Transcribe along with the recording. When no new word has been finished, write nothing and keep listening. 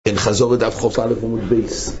כן, חזור לדף חוף א' עמוד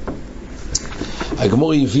בייס.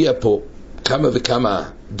 הגמרא הביאה פה כמה וכמה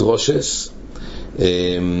דרושס.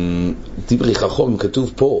 דברי חכם,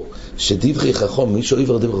 כתוב פה שדברי חכם, מי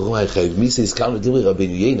שעובר דברי חכם חייב מיסה. הזכרנו דברי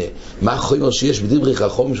רבינו יינה, מה החומר שיש בדברי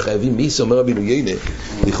חכם שחייבים מיסה? אומר רבינו יינה,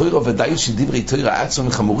 לכאורה ודאי שדברי תורה עצמם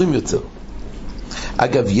חמורים יותר.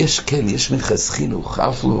 אגב, יש מנחס חינוך,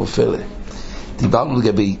 אף לא ופלא. דיברנו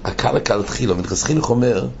לגבי הקל תחילה. מנחס חינוך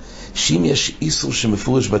אומר שאם יש איסור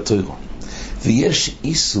שמפורש בתורה ויש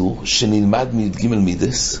איסור שנלמד מי"ג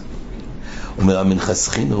מידס, אומר המנחס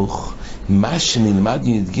חינוך, מה שנלמד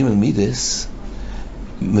מי"ג מידס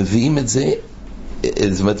מביאים את זה,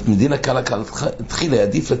 זאת אומרת, מדין הקל תחילה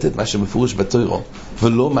עדיף לתת מה שמפורש בתורה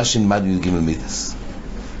ולא מה שנלמד מי"ג מידס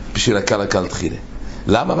בשביל הקל תחילה.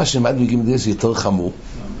 למה מה שנלמד מי"ג מידס יותר חמור?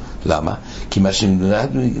 למה? כי מה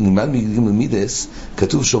שנלמד מי"ג מידס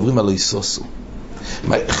כתוב שעוברים על איסוסו.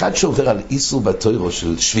 אחד שעובר על איסור בתורה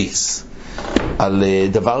של שוויס, על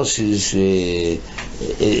דבר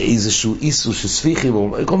איזשהו איסור של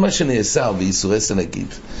ספיחים, כל מה שנאסר באיסור עשר נגיד,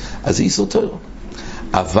 אז זה איסור תורה.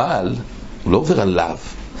 אבל הוא לא עובר עליו.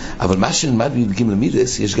 אבל מה שנלמד מי"ג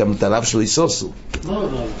מידס יש גם את עליו של איסוסו. לא עובר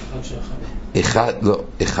עליו,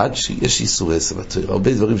 אחד שיש איסור עשר בתורה,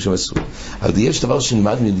 הרבה דברים שהם אסורים, אבל יש דבר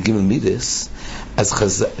שנלמד מי"ג מידס,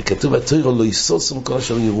 אז כתוב בתורה לא איסוסו כל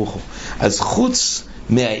אשר ירוחו. אז חוץ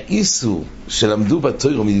מהאיסור שלמדו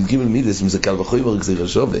בתורה מי"ג מידס, אם זה קל וחומר גזירה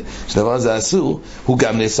שווה, שדבר הזה אסור, הוא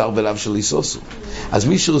גם נאסר בלאו של איסוסו. אז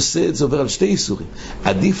מי שעושה את זה עובר על שתי איסורים.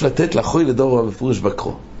 עדיף לתת לחוי לדור המפורש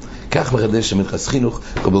בקרו. כך מחדש המנחס חינוך,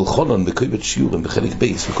 קבל חולון בקויבת שיעורים בחלק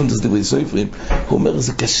בייס וקונטס דברי סופרים, הוא אומר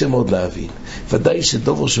זה קשה מאוד להבין. ודאי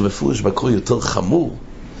שדובר שמפורש בקרו יותר חמור,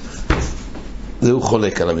 זהו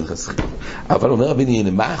חולק על המנחס חינוך. אבל אומר רבינו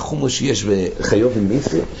יינה, מה החומר שיש בחיוב עם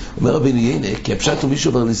מיסה? אומר רבינו יינה, כי הפשט הוא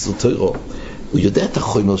מישהו עובר לאיסור תורה, הוא יודע את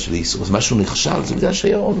החומר של איסור, אז משהו נכשל, זה בגלל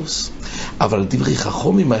שהיה אונוס. אבל דברי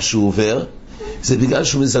חכמים מה שהוא עובר, זה בגלל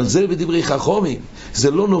שהוא מזלזל בדברי חכמים.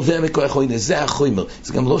 זה לא נובע מכוח הוינה, זה החומר.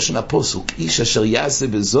 זה גם לא שנה פוסוק, איש אשר יעשה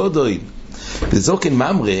בזודוין בזוקן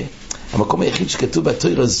ממרה. המקום היחיד שכתוב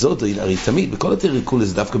בתורה זודוין, הרי תמיד בכל התורה כולה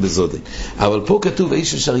זה דווקא בזודוין, אבל פה כתוב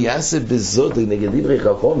איש אשר יעשה בזודוין נגד דברי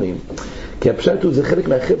חכמים, כי הפשט הוא זה חלק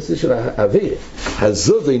מהחפצה של העביר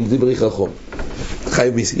הזודוין דברי חכם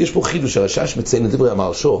חייב מיסה. יש פה חידוש, הרשש מציין את דברי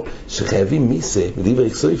המרשו שחייבים מיסה מדברי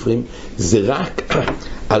סופרים, זה רק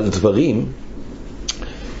על דברים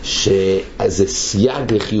שזה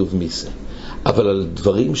סייג לחיוב מיסה, אבל על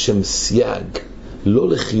דברים שהם סייג לא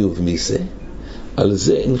לחיוב מיסה, על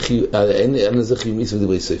זה אין לזה חיוב מיסה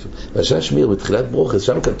ודברי ספר. והשעה שמיר בתחילת ברוכס,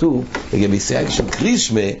 שם כתוב לגבי סייג של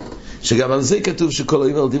קרישמה, שגם על זה כתוב שכל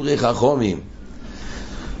העבר על דברי חכמים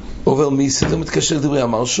עובר מיסה. זה מתקשר לדברי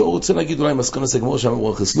המרשו, הוא רוצה להגיד אולי מסכון הסגמור שם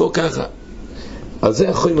ברוכס, לא ככה. אז זה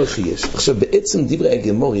החומר שיש. עכשיו בעצם דברי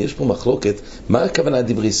הגמור יש פה מחלוקת, מה הכוונה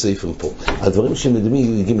דברי ספר פה? על דברים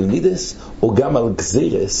שמדמים ג' מידס או גם על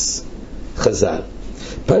גזירס חז"ל?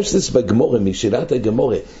 פשטס בגמורה, משאלת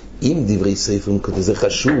הגמורה, אם דברי ספר זה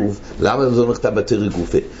חשוב, למה זה נכתב בתורה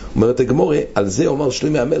גופה? אומרת הגמורה, על זה אומר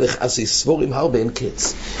שלמה המלך, עשי ספורים הרבה אין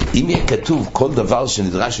קץ. אם יהיה כתוב כל דבר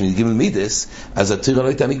שנדרש מג' מידס, אז התורה לא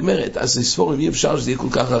הייתה נגמרת. עשי ספורים אי אפשר שזה יהיה כל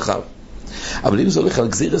כך רחב. אבל אם זה הולך על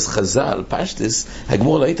גזירס חז"ל, פשטס,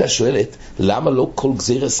 הגמורה לא הייתה שואלת, למה לא כל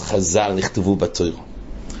גזירס חז"ל נכתבו בתורה?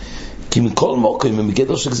 כי מכל מוקרים הם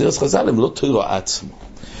בגדר של גזירס חז"ל, הם לא תורה עצמו.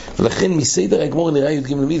 ולכן מסדר הגמורה נראה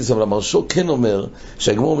י"ג מידס, אבל המרשו כן אומר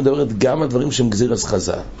שהגמורה מדברת גם על דברים שהם גזירס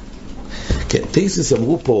חז"ל. כן, תייסס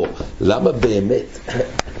אמרו פה, למה באמת,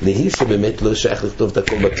 נהי שבאמת לא שייך לכתוב את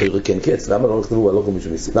הכל בתורה כן קץ, למה לא נכתבו הלוך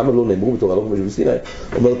ומשהו מסיני? למה לא נאמרו בתורה הלוך ומשהו מסיני?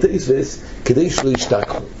 אומר תייסס, כדי שלא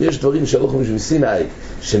ישתכחו. יש דברים שהלוך ומשהו מסיני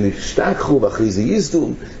שנשתכחו ואחרי זה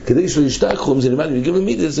יסדום, כדי שלא ישתכחו, אם זה נלמד י"ג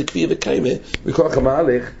מידס, זה כפיה וקיימה מכוח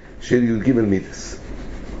המהלך של י"ג מידס.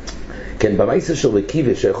 כן, במייסה של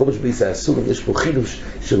רקיבה, שהחומש ביסה אסור, יש פה חידוש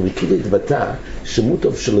של רקיבה התבטא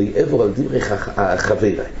שמוטוב שלא יעבור על דברי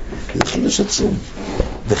חברי. זה חידוש עצום.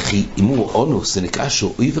 וכי אם הוא אונוס, זה נקרא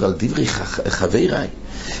שהוא עובר על דברי חברי.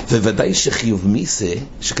 וודאי שחיוב מיסה,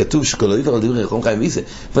 שכתוב שכל עובר על דברי חום חיים מיסה,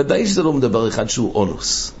 ודאי שזה לא מדבר אחד שהוא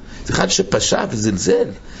אונוס. זה אחד שפשע וזלזל.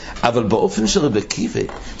 אבל באופן של רבי עקיבא,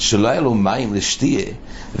 שלא היה לו מים לשתייה,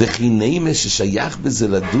 וכי נעימה ששייך בזה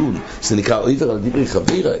לדון, זה נקרא עובר על דברי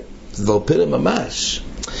חברי. זה דבר פלא ממש.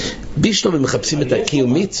 בישלום מחפשים את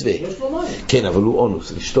הקיום מצווה. כן, אבל הוא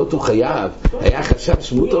אונוס. לשתות הוא חייב. היה חשב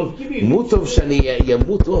שמוטוב שאני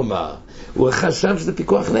ימות, הוא אמר. הוא חשב שזה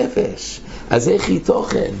פיקוח נפש. אז איך היא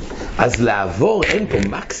תוכן? אז לעבור, אין פה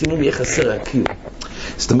מקסימום יהיה חסר הקיום.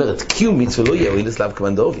 זאת אומרת, קיום מצווה לא יהיה אוהילס לאו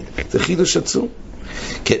כמן דוד. זה חידוש עצום.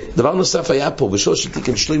 כן, דבר נוסף היה פה, בשורש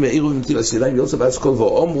תיקן שלוימה עירו ונטילת ידיים יוצא באסכול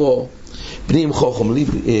ואומרו, בני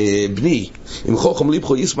עם חוכם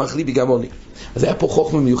ליבכו ישמח ליבי גם אני. אז היה פה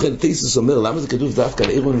חוכמה מיוחד. תייסוס אומר, למה זה כתוב דווקא על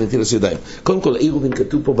עירון ונטילת ידיים? קודם כל, עירון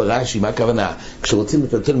כתוב פה ברש"י, מה הכוונה? כשרוצים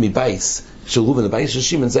לטלטל מבייס של ראובן לבייס של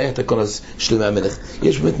שמעון, זה היה התקון שלמה המלך.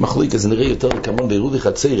 יש באמת מחלוקת, זה נראה יותר כמון בעירוב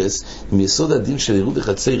וחצרס, מיסוד הדין של עירוב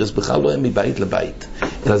וחצרס בכלל לא היה מבית לבית,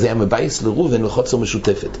 אלא זה היה מבייס לראובן לחוצר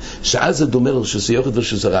משותפת, שאז זה דומה לו שזה יוחד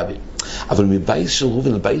ושזה רבי. אבל מבייס של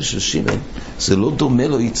ראובן לבייס של שמעון, זה לא דומה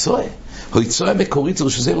לו יצואה. היצור המקורית זה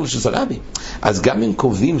רשוס עיר ורשוס הרבי. אז גם אם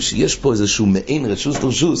קובעים שיש פה איזשהו מעין רשוס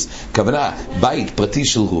דרשוס, כוונה בית פרטי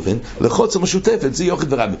של ראובן לחוצר משותפת, זה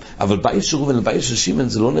יוחד ורבי. אבל בית של ראובן לבית של שמעון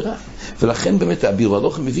זה לא נראה. ולכן באמת הביאור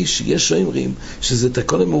הלוך מביא שיש שאומרים שזה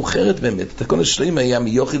תקונה מאוחרת באמת. תקונה שלהם היה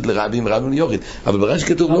מיוחד לרבי ורבי ליוחד. אבל ברש"י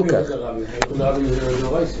כתוב לא כך.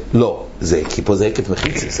 לא, זה כי פה זה עקב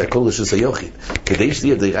מחיצה, זה הכל רשוס היוחד. כדי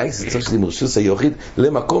שתהיה דיירייס צריך שתהיה רשוס היוחד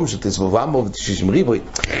למקום שתסבובם ותשמרי בו.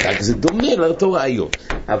 רק זה דומה לאותו רעיון.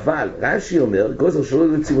 אבל רש"י אומר, גוזר שלא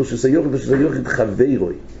לציבור שזה יוחד ושזה יוחד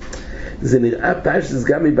חברוי. זה נראה פשטס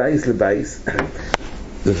גם מבייס לבייס,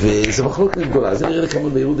 וזה מחלוקת גדולה. זה נראה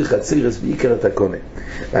לכמון בעירוד החצרס בעיקר התקונה.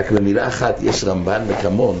 רק במילה אחת יש רמב"ן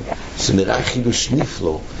וכמון שנראה חידוש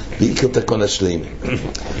נפלא בעיקר תקונה שלמה.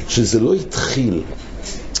 שזה לא התחיל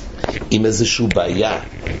עם איזושהי בעיה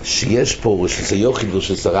שיש פה שזה יוחד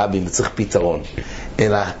ושזה רבי וצריך פתרון,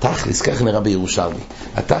 אלא התכלס, כך נראה בירושלמי,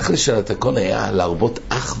 התכלס של התקון היה להרבות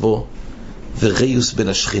אחבו וריוס בין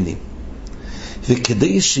השכנים.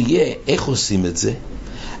 וכדי שיהיה איך עושים את זה,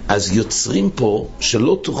 אז יוצרים פה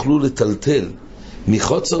שלא תוכלו לטלטל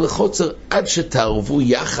מחוצר לחוצר עד שתערבו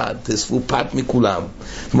יחד, תאספו פת מכולם.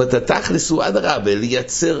 זאת אומרת, התכלס הוא עד הרבה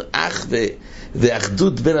לייצר אח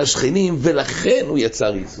ואחדות בין השכנים, ולכן הוא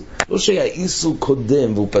יצר איסור. לא שהיה איסור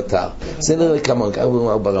קודם והוא פתר. זה נראה כמון, כמה הוא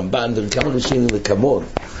אמר ברמב"ן וכמה ראשונים וכמון.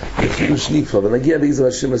 אפילו שניפה, אבל נגיע בעזר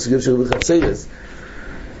השם לסוגיות של חצרס.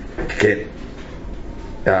 כן.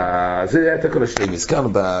 זה היה את הכל השלם. הזכרנו,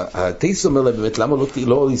 התייס אומר לה באמת, למה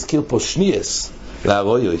לא הזכיר פה שניאס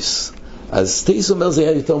לארויוס? אז תייס אומר זה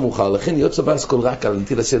היה יותר מאוחר, לכן יוצא באסכול רק על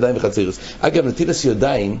נטילת ידיים וחצרס. אגב, נטילת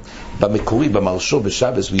ידיים במקורי, במרשו,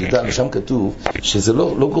 בשבס ויהודה, שם כתוב שזה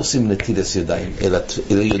לא גורסים נטילת ידיים, אלא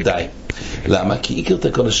ידיים. למה? כי עיקר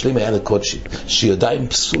תקון השלם היה לקודשים, שידיים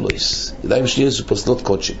פסולויס, ידיים שנייה זה פוסלות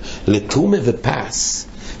קודשים. לתרומה ופס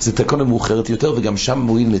זה תקונה מאוחרת יותר, וגם שם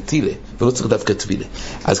מועיל נטילה, ולא צריך דווקא תפילה.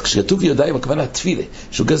 אז כשכתוב ידיים, הכוונה תפילה,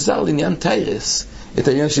 שהוא גזר לעניין טיירס את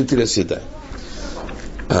העניין של נטילת ידיים.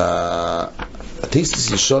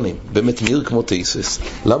 התייסס ישונים, באמת מאיר כמו תייסס.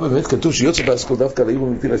 למה באמת כתוב שיוצא באסכול דווקא לעיר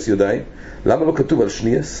ונטילת ידיים? למה לא כתוב על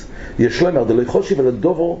שניאס? יש להם ארדלוי חושב על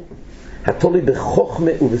הדובו התולי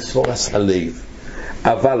בחוכמה ובספורס הלב.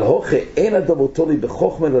 אבל הוכה אין הדובו תולי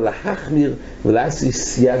בחוכמה ללהחמיר ולעשי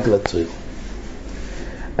סייג לטריך.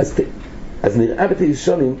 אז נראה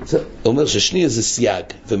בתיישונים, הוא אומר ששניאס זה סייג.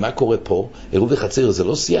 ומה קורה פה? עירוב וחצר זה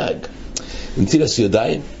לא סייג. נטילת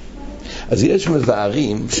ידיים. אז יש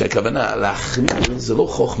מבארים שהכוונה להחמיר זה לא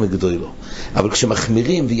חוכמה גדולו, אבל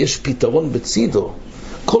כשמחמירים ויש פתרון בצידו,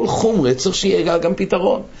 כל חומרה צריך שיהיה גם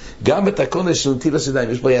פתרון. גם בתקונה של נטילת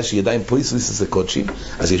ידיים יש בעיה שידיים פויסליס זה קודשים,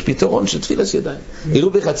 אז יש פתרון של תפילת ידיים.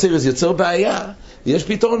 עירוב וחצר זה יוצר בעיה ויש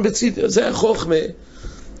פתרון בצידו. זה החוכמה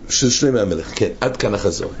של שלמה המלך. כן, עד כאן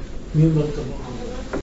החזור. מי אומר את